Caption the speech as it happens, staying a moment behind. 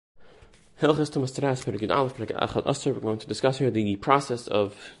Hillchos Tumas Teras Perigid Aleph Perigid Achad Aser. We're going to discuss here the process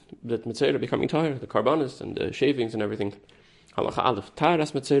of the Metzera becoming tahor, the karbanos and the shavings and everything. Halacha Aleph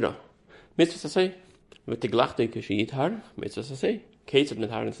Taras Metzera. Mitzvah Saseh V'Tiglachte K'Shiyithar. Mitzvah Saseh Kates of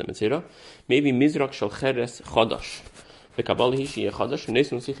Netaris and Metzera. Maybe Mizrak Shal Cheres Chodosh. V'Kabal Hishi Chodosh.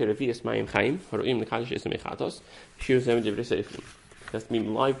 V'Nesun Sicher Revias Mayim Chaim. Haroim Nekadosh Esem Echatos. Shir Zem Divrei Seifrim. That's to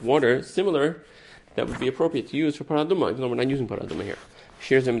mean live water, similar, that would be appropriate to use for paraduma, even though we're not using paraduma here.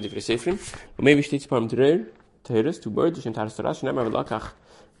 Shir Zem Divrei Seifrim. Or maybe Shtitz Param Terer, Teres, 2 birds, Shem Taras Taras, Shemar V'Lakach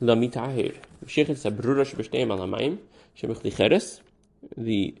Lamitahir. V'Shechet Sabrura Shebeshteim Alamayim, Shemech Licheres,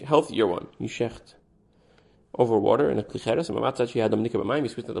 the healthier one, Yishecht over water in a klicheres, and Mamatzat she had Dominika B'mayim, you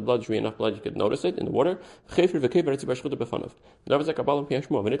spit that the blood, you enough blood, you could notice it in the water. Chefer V'Kever Etzibar Shchuta B'Fanov. The Rav Zek Abalam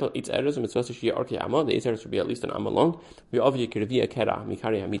Piashmo, V'Nital eats Eres, and Mitzvah Shia Arki Amma, the Eres should be at least an Amma long. V'Avi Kirvia Kera,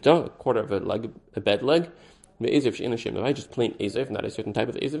 Mikari Hamita, a quarter of a leg, a bed leg. Ve'ezev she'en Hashem Levai, just plain ezev, not a certain type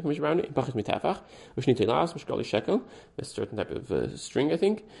of ezev, Kamish around it. Pachas mitafach, V'shnei Telas, Mishkali Shekel, a certain type of string, I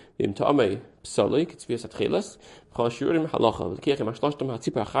think. V'im Ta'amei Psali, Kitzvias Atchelas, Chal Shurim Halacha, V'Kechem Ashloshtam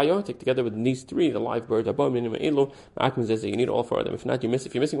HaTzipah Chaya, take together with these 3, the live bird, Abba, Minim, Elu, Ma'akim Zezeh, you need all 4 of them. If not,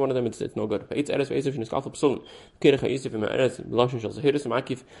 if you're missing one of them, it's no good. Ve'etz Eres Ve'ezev, Shniskal Psulun, Kerech HaEzev, V'ma Eres, V'loshin Shal Zahiris,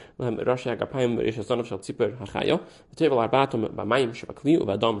 Ma'akif, V'hem Rosh HaGapayim, V'rish HaZonav Shal Tzipah Chaya, V'tevel Arbatum, B'mayim Shevakli,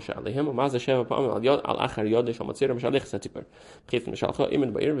 V'adam Sha'alehem, V'mazah Sheva Pa'am Al Achar Yod Shal Matzir, Mishalik Satipar. Geef me Shalcha,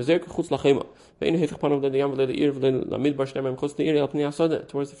 Imen Ba'ir, V'zerk Chutz Lachema. Ve'enu Hefich Panav L'Yam V'Le'ir, V'Lamidbar Shnemem Chutz L'Ir, El Pnei Asada,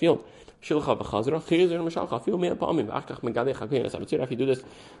 towards the field. Shilcha V'chazra, Chirizir Mishalcha, Fil Me'al Pa'amim, V'Achtach Megalech HaKoyen, as HaMetzira, if you do this,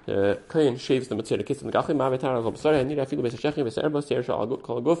 Koyen shaves the Metzira, Kitzim Megalchim, Ma'avetar, Al B'Sara, Nira, Filu Beis HaShechim, V'Serba, Seir Shal Agut,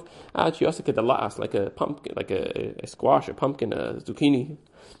 Kol Aguf, Ad Shiyosek Kedala'as, like a pumpkin, like a squash, a pumpkin, a zucchini.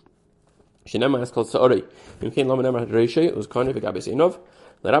 Shenema is called Sa'ori. In Kain Lama Reishay, it was Karni V'Gabes Einov.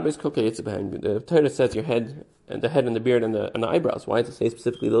 The rabbis the Torah says your head and the head and the beard and the eyebrows. Why does it say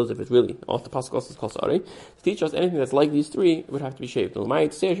specifically those if it's really off the pasuk is called sorry? To teach us anything that's like these 3 would have to be shaved. It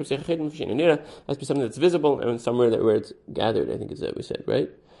has to be something that's visible and somewhere where it's gathered, I think is what we said, right?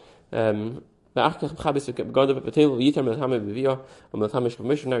 Now it's not going to be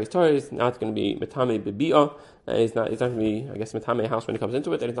metame bebia. It's not going to be, I guess, metame house when it comes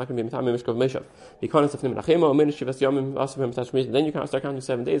into it, and it's not going to be metame mishkav mishav. Then you can't start counting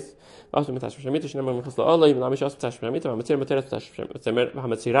 7 days. He's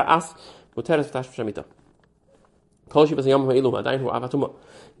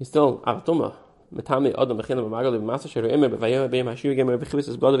still avatuma. Metame Adam Bechilam Magal Masa Shero Emer Bevayim Beim Hashir Gamer Bechilis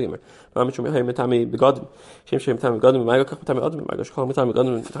is God Gamer. Ramishum Metame Begodim. Shem Shem Metame Godim Magal Metame Adam Magal Shkol Metame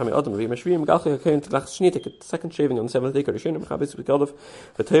Godim Metame Adam Beim Hashir Magal Kain Tlach Shnitek second shaving on the 7th day Karishim Chabis Begodov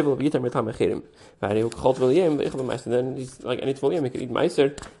the table of Yitam Metame Chirim. Vani Chol William Ichel Meister then he's like any volume he could eat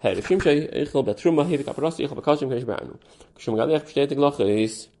Meister Herr Shimshay Ichel Betruma Hevik Aparasi Ichel Bakashim Kaish Banu. Kshum Galech Bestetig Loch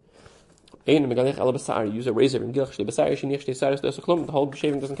is use a razor and the whole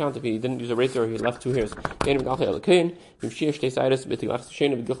shaving doesn't count if he didn't use a razor or he left 2 hairs. They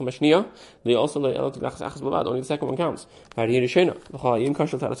also only the second one counts. Anytime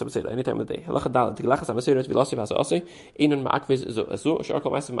of the day.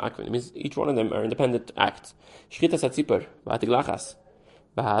 It means each one of them are independent acts. Each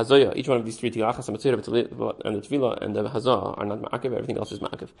one of these 3 tilachas and the tefillah and the hazah are not ma'akev. Everything else is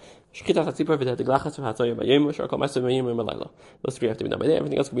ma'akev. Those 3 have to be done by day.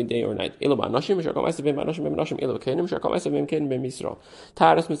 Everything else can be day or night. Mitzvah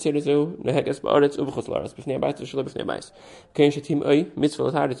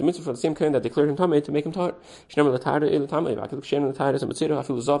it's a mitzvah for the same kind that declared him tamei to make him tahor.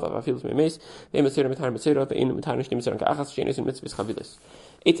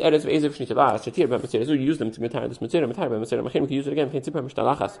 It's Eretz Ve'ezev Shnitelas, Shatir B'Metzir, so you use them to Metar this Metzir, Metar B'Metzir Machir, we can use it again, Tzipah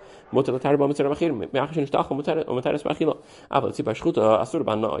Mishtalachas, Motel Metar B'Metzir Machir, Me'achin Shtachel Metar B'Achila, Aval Tzipah Shchuta, Asur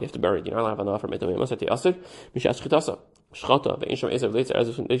B'Ana, you have to bury it, you're not allowed to have an offer, Metal Mosati Asur, Mishas Shchitasa, Shchata, Ve'insham Ezev Leitzer,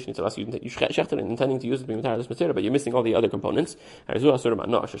 Ezev Shnitelas, you shechter intending to use it to Metar this Metzir, but you're missing all the other components, Arzu Asur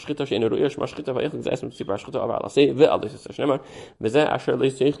B'Ana, Shchita, She'en Ru'ir, Shma Shchita, Ve'echel Zesem Tzipah Shchuta, Aval Asay, Ve'al Leitzer Shnemar, Ve'zeh Asher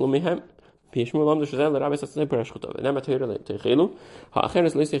Leitzeichlu Mehem, Pishmu Lam Shazal, the Rabbi says, Perashkuta, and Amateur Techelu,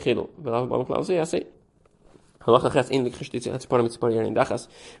 Hacheres Lise Chelu, Velav Bamklause, I say. Halacha Ches in the Christian Tzipar Mitzipar in Dachas,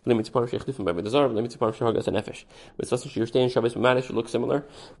 Limitzipar Shechtifim by Bedazar, Limitzipar Shahagas and Nefesh. With such a Shirstein Shabbos Madish should look similar,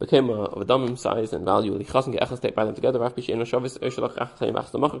 became of a dumb size and value. The Chas and Echas take by them together, Rafish and Shabbos, Eshalach Achim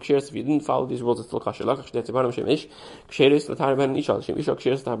Achs the Machak shares. If you didn't follow these rules, it's still Kasher Lach, Shtetiparam Shem Ish, Ksheris, the Tarban Ishal, Shem Ishal,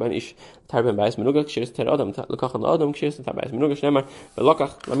 Ksheris, Tarban Ish, Tarban Bais Menuga, Ksheris Ter Adam, Lakachan Adam, Ksheris, Tarbais Menuga, Shnemar,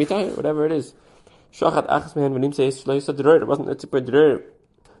 Velokach, Lamita, whatever it is. Shachat Achas Mehen, when him says, it wasn't a Tzipar Drer,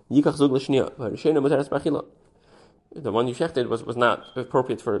 Yikach Zug Lashnia, Varishena Mutaras Bachila. the one you shechted was not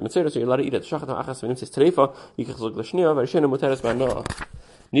appropriate for Mitzvah, so you're allowed to eat it. Shachat ha'achas v'nim says terefa, yikach zog l'shniya, v'rishena muteres ba'noah.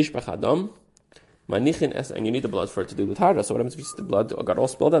 Nishbach adam, manichin es, and you need the blood for it to do the tahara. So what happens if the blood got all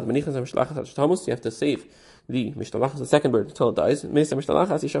spilled out? Manichin es mishlachas ha'shtamus, you have to save the mishlachas, the second bird, until it dies. Meis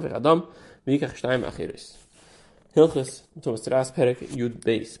mishlachas, yishafich adam, v'yikach shtayim achiris. Hilchos, Thomas Tzeras, Perek, Yud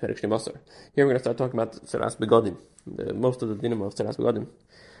Beis, Perek Shnemasar. Here we're going to start talking about Tzeras Begodim, most of the dinim of Tzeras Begodim.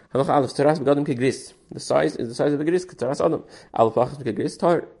 Halacha Aleph, Tzeras Begodim Kegris. The size is the size of the Gris, Tzeras Adam. Aleph Pachas Kegris,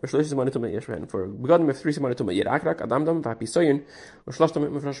 Tar, V'shlosh Zimani Tumah Yeshven. For Begodim, we have 3 Zimani Tumah, Yerakrak, Adamdam, V'apisoyin, V'shlosh Tumah,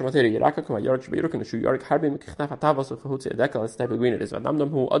 V'shlosh Materi, Yerakrak, V'yark, Shbeiruk, and Shu Yark, Harbim, Kichnaf, Atavas, V'chutzi, Edekal, that's the type of green it is. Adamdam,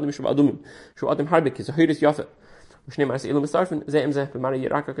 Hu Adam, Shu Adumim, Shu Adam Harbik, is a Hiris Yafet. If you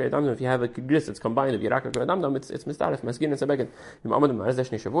have a gris that's combined of Yeraka and Adamdam, it's mistarif, masgin and sabegin. Im Amad Marzeh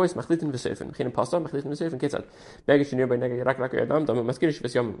Shnei Shavuos, Machlitin v'Sefen, Chin Pasta, Machlitin v'Sefen, Ketzad. Begish nearby Nega Yeraka and Adamdam, Maskirish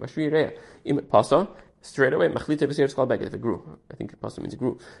v'Syam, Vashri Rea. Im Pasta, straight away, Machlita v'Sefen called Beged if it grew. I think Pasta means it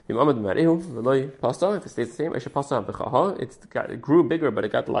grew. Im Amad Marehu, V'Loi Pasta, if it stays the same, Esha Pasta v'Chaha, it grew bigger but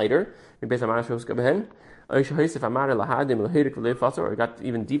it got lighter. Im Beis Amar Shavus Gabehen. Or it got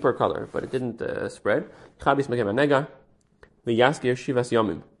even deeper color, but it didn't spread. Chabis mekem anega, v'yaskir shivas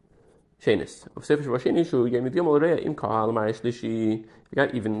yomim. Shenis. Of sefer shvashini shu yemid yom olreya im kahal mar shlishi. It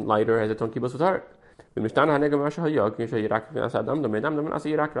got even lighter as a ton kibos v'tar. V'mishtana hanega masha hayok yesha yirak v'nas adam dam redam dam nasa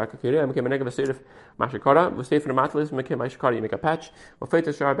yirak rak kirei mekem anega v'serif masha kara v'sefer matlis mekem masha kara you make a patch.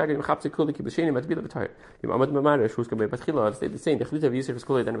 V'feitas shar bagid mechapsi kuli kibos sheni matbila v'tar. Yom amad mamar shus kabei batchila it stayed the same. The chlita v'yisef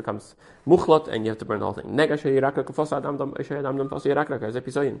skuli then it becomes muchlot and you have to burn the whole thing. Nega sha yirak rak v'fos adam dam sha adam dam fos yirak rak as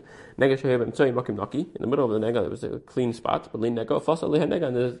episoyin. Nega sha yevem tzoyin makim naki. In the middle of the nega there was a clean spot. But lean nega fos leha nega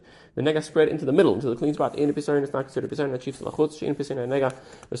and the nega spread into the middle into the clean spot. Ein episoyin is not considered episoyin. That chiefs halakhot. Shein episoyin nega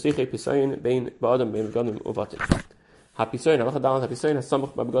v'sichei episoyin bein ba'adam bein begodim uvatim. Hapisoyin halacha dalan hapisoyin has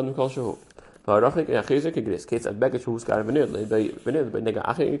samach ba'begodim kol shehu. V'arachik yachizek kegris. Kates at beged shehu skar v'nid by nega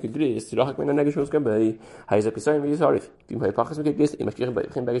achik kegris. Tirachik min nega shehu skar by hayz episoyin v'yisarif. Dim hay pachas kegris. Im ashkich by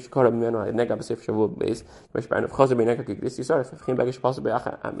v'chin beged shekara b'meno nega b'sef shavu b'beis. Mesh b'ayin v'chazer by nega kegris yisarif. V'chin beged shepasa by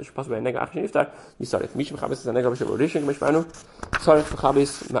nega achik niftar yisarif. Mish v'chabes is a nega b'shavu rishik mesh b'anu. Sarif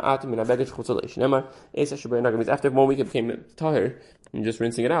v'chabes ma'at min a beged shechutzalei. Shnemar eis asher nega means after 1 week it became tahir. And just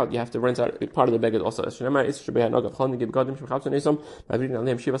rinsing it out, you have to rinse out part of the beged also. You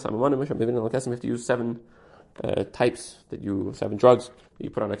have to use 7 types seven drugs that you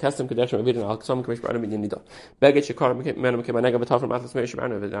put on a custom condition. Now,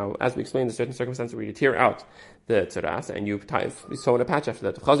 as we explained, there's certain circumstances where you tear out the tzeras and you sew in a patch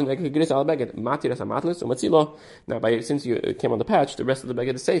after that. Now, since you came on the patch, the rest of the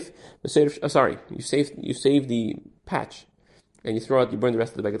beged is safe. You save the patch. And you throw out, you burn the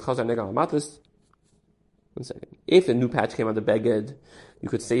rest of the beged. 1 second. If a new patch came on the beged, you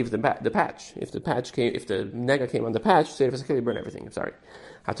could save the patch. If the nega came on the patch, save it, you burn everything. I'm sorry.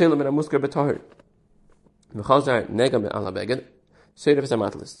 Hatayla min amuskar betahir. V'chazar nega min ala beged. Save it,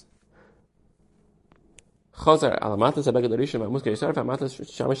 matlis. Chazar ala matlis a beged arishim amuskar yisarif a matlis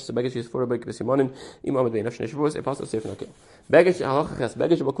shamish a beged she's for a beged v'simonin imam bein afshnei shavuos a pasal safe nakil. Beged halachas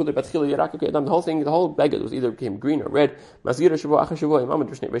beged shabakuler batchila yirak kedam the whole beged was either became green or red. Masgira shavu achar shavu imam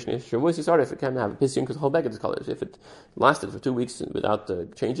v'shnei shavuos yisarif it can have a pisyon because the whole beged is colored. If it lasted for 2 weeks without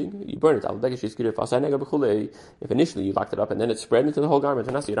changing, you burn it. Al beged she's kira fasai nega b'chulei. If initially you locked it up and then it spread into the whole garment,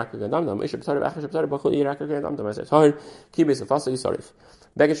 and that's yirak kedam dam isha b'sarif achar b'sarif b'chulei yirak kedam dam. I said hard kibes fasai yisarif.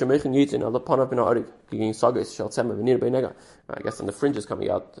 Beged shemechin yitin al panav bin arik giving sagis shall tzema v'nir by nega. I guess on the fringes coming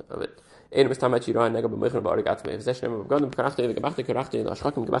out of it. Ein b'stamat yirah nega b'mechin ba'arik atzmei. V'zesh nema b'gadim b'karachte v'gabachte karachte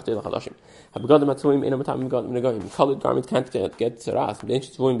l'ashchakim gabachte l'chadashim. Ha'b'gadim atzuim ein amatam b'gadim negaim. Colored garments can't get tzeras. B'dein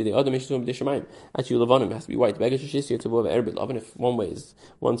shetzuim b'dei adam shetzuim b'dei shemayim. Actually levanim has to be white. Beged sheshisi yetzuvu v'erbit. Even if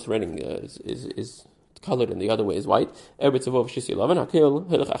one threading is colored and the other way is white. Erbit tzavov shisi lavan hakil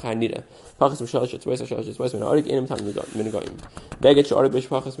hilach achar nida. Pachas mishalish tzveis hashalish min arik inim tam minagaim. Beged she'arik bish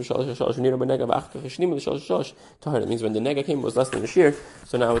pachas mishalish nida b'nega v'achkach shnim l'shalish tahar. That means when the nega came it was less than a shear,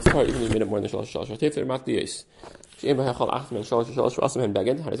 so now it's tahar even if you made it more than shalish. Tefer matiyos. She'im b'hechal achas min shalish v'asam hen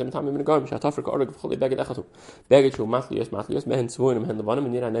beged. Harizem tam minagaim. She'atafrik arik v'choli beged echatu. Beged she'u matiyos mehen tzvuinim hen levanim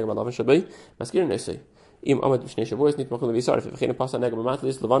and nira nega b'lavan shabei. Maskirin nesei. Im amad b'shnei shavuos nit machul v'yisarif. V'chein pasa nega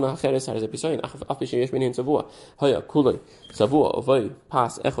b'matlis levana hacheres harizem pisayin af b'sheyesh min savua. Haya kulei savua ovay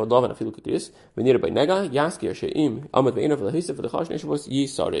pas echod lavan afilu kikris. V'nir by nega yaskir she'im amad v'inav v'lehisif v'lechash b'shnei shavuos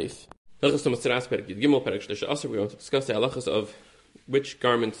yisarif. Halakhos Thomas Tzeras Perek Yud Gimel Perek Shlish Asar. We're going to discuss the halachos of which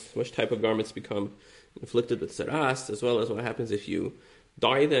type of garments become inflicted with tzeras, as well as what happens if you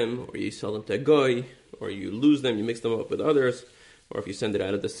dye them, or you sell them to a goy, or you lose them, you mix them up with others, or if you send it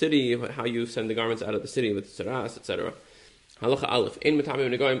out of the city, how you send the garments out of the city with tzeras, etc. Halacha Aleph. Ein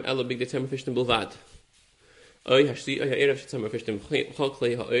metamim negoim ela big detem fishtim bilvad. Oy hashti oy erev shtzam fishtem chol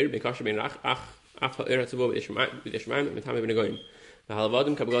klei ha'er b'kasher ben ach ha'er tzavo b'yishmaim mit hamim b'negoyim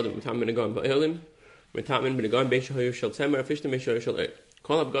v'halavadim kabgadim mit hamim b'negoyim v'elim mit hamim b'negoyim ben shahoyer shel tzemer fishtem ben shahoyer shel er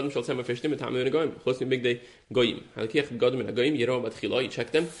kol abgadim shel tzemer fishtem mit hamim b'negoyim chosnim big day goyim halkiach abgadim b'negoyim yero batchila yichek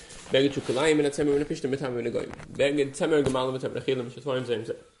them beged shukalayim min tzemer min fishtem mit hamim b'negoyim beged tzemer gemalim mit hamim shetvarim zayin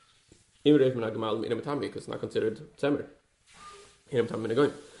zeh imrev min gemalim in mit hamim because it's not considered tzemer in mit hamim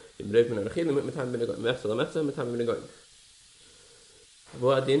b'negoyim imrev min achilim mit hamim b'negoyim mefsel mit hamim b'negoyim wo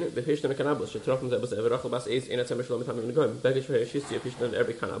adin befishtem kanabus shetrofen zebus everach bas is in tzemer shalom mit hamim b'negoyim beged shvei shisti fishtem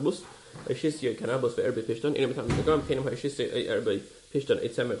erbe kanabus shisti kanabus ve erbe fishtem in mit hamim b'negoyim kenem shisti erbe fishtem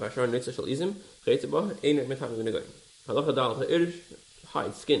etzemer vashar nitz shel izim reiteba in mit hamim b'negoyim halacha dal ha'irish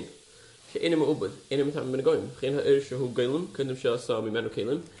hide skin she'inem ubud in mit hamim b'negoyim chen ha'irish hu geilim kundem shel sa mimenu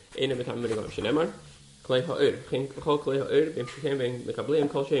kelim in mit hamim b'negoyim shenemar klei ha'ir chen kol klei ha'ir bim shechem ben mekableim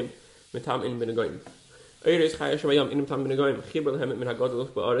kol shem mit hamim b'negoyim is chaya shamayam in mit hamim b'negoyim chibel hem min hagadol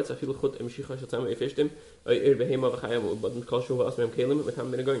ba'aretz afil chut im shicha shetzam efishtem ir behema v'chayam ubud kol shuva asmem kelim mit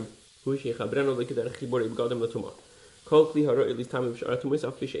hamim b'negoyim hu shechabrenu lekeder chibor ibgadem latuma kol kli haro at least hamim shara tumis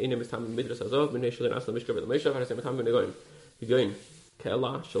afli she'inem mit hamim midras azov min shalin aslam mishkav el meishav harisem mit hamim b'negoyim b'goyim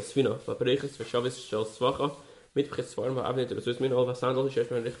ke'ela shel svina v'pareiches v'shavis shel svacha mit b'chitz svarm v'avnet v'sus min ol v'sandal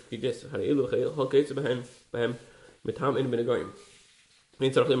shesh men rich gigis hari ilu chol keitze behem mit hamim b'negoyim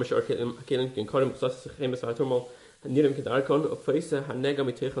min tzarach lema shar kelim kin karim ksas chemes v'haturmal nirem kedarkon of feise hanega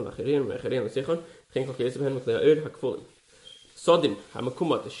mit techon achirin l'sichon chen kol keitze behem mit le'er hakfulim sodim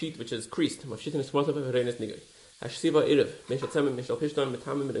hamakumat the sheet which is creased mashit in smart of herenes nigay Hashsiva Erev, Mesh Tzemer, Mesh Pishton, mit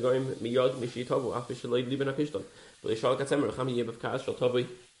Hamim B'negoyim, Miyad, Mishi Tovu, Afish Leid Liben Pishton. V'Ishal Katzemer, Chami Yebev Kas, Shal Tovi,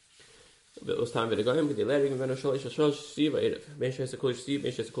 V'Ostam B'negoyim, V'Dilerig, V'Noshol Ish Shol Shiva Erev, Mesh Hesekul Shiv,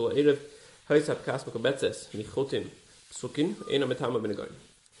 Mesh Hesekul Erev, Haisab Kas Mekobetzes, Michotim, Psukin, Ena mit Hamim B'negoyim.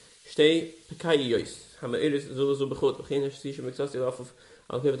 Shtei Pekai Yois, Hama Eres Zuluzu B'chut, V'Chin Hashsi Shem Miksasi Lafov,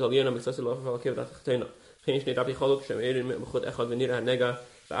 Al Kevet Aliena, Miksasi Lafov, Al Kevet Atchtena. V'Chin Shnei Rabi Cholok, Shem Erin B'chut Echad V'Nira Hanega,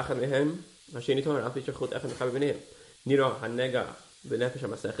 V'Achad Mehem, Hasheni Torah, Afish Chut Echad Mechav V'Nehem. Nira hanega b'nefesh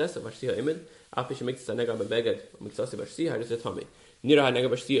ha'maseches v'ashti ha'imid afish ha'miktzas hanega b'beged u'miktzasi v'ashti ha'rizet hami Nira hanega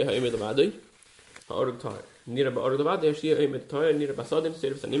b'ashti ha'imid l'vadoi ha'orug tahir Nira ba'orug l'vadoi ha'ashti ha'imid tahir Nira b'asadin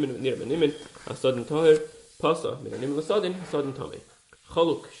serif sanimin Nira b'nimin asadin tahir pasa b'nimin l'sadin asadin tami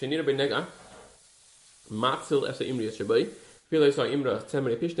Chaluk she'nira b'nega matzil efsa imri yisrabai Fila yisa imra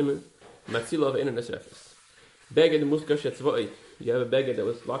tzemeri pishtimu matzila v'ina nesrefis Beged muska she'tzvai You have a beggar that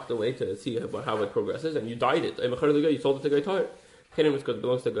was locked away to see how it progresses, and you dyed it. You sold it to Guy Tar. Chenim is because it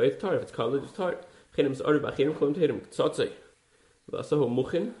belongs to Guy Tar. If it's college, it's Tar. Chenim is Arba, Chenim Klim Terim, Tzotzei. Vasahu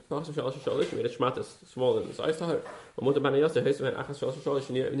Muchin, Pasam Shalash Shalish, made a shmatas small in the size to her. Mutabana Yasa, Hesman Achas Shalash Shalish,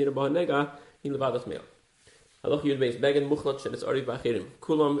 near Bahanega, in Levadas Mail. Halach Yud base beggar Muchlat, and it's Arba Cherim.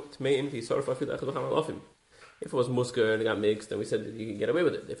 Kulam, Tmein, the Sorfa Fid Achadacham Alafim. If it was musker and it got mixed, then we said that you can get away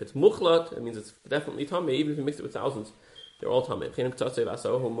with it. If it's muchlat, it means it's definitely tummy, even if you mix it with thousands. They're all tummy. Chenim k'tzatzei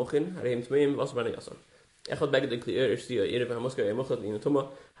v'asahu muchin, harihim tmeim v'asubani yasan. Echad beged l'kli'er ishtiya erev ha'musker muchlat l'ina tumah,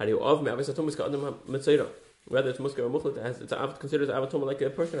 harihu av me'avis ha'tumas ka'adam ha'metzera. Whether it's musker or muchlat, it's considered as avatuma like a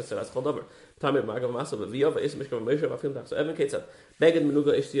person that's called over. Tamir magav masav v'yav v'is mishkav v'moshe v'afil tach. So Evan Ketzad, beged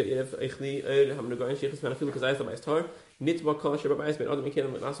menuga ishtiya erev eichli er ha'menuga in sheichas manafil k'zayis l'bayis tar, nitba kol asher b'bayis ben adam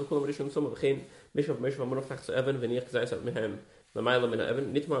ikenim v'nasu kulam rishon tumah v'chein mishkav v'moshe v'munaf tach. So Evan v'niach k'zayis mehem. Lamayla min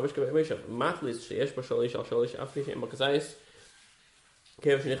ha'evan, nitma mishkav v'moshe. Matlis sheyesh b'shalish al shalish afri she'em b'k'zayis.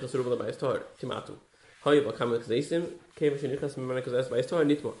 Kev shenichas ruva l'bayis tar, timatu. Hayi b'kam l'k'zaysim, kev shenichas mimana k'zayis bayis tar,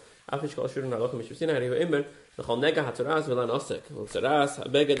 nitma. Afish kol shurun ha'lochim mishvusina, harihu immer, l'chol nega ha'tzaraz v'lan osek, l'tzaraz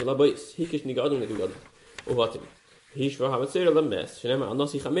ha'beged v'labois, hikish nigadum nigadum. Uvatim. Hishva ha'matzera l'mes, shenema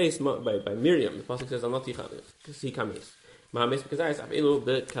al-nasi chameis, by Miriam, the pasuk says al-nasi chameis. Ma'ameis b'k'zayis, af'ilu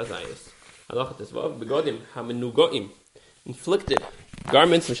b'k'zayis. Halachat esvav, begodim, ha'menugoim, inflicted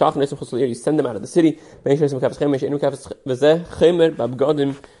garments you send them out of the city.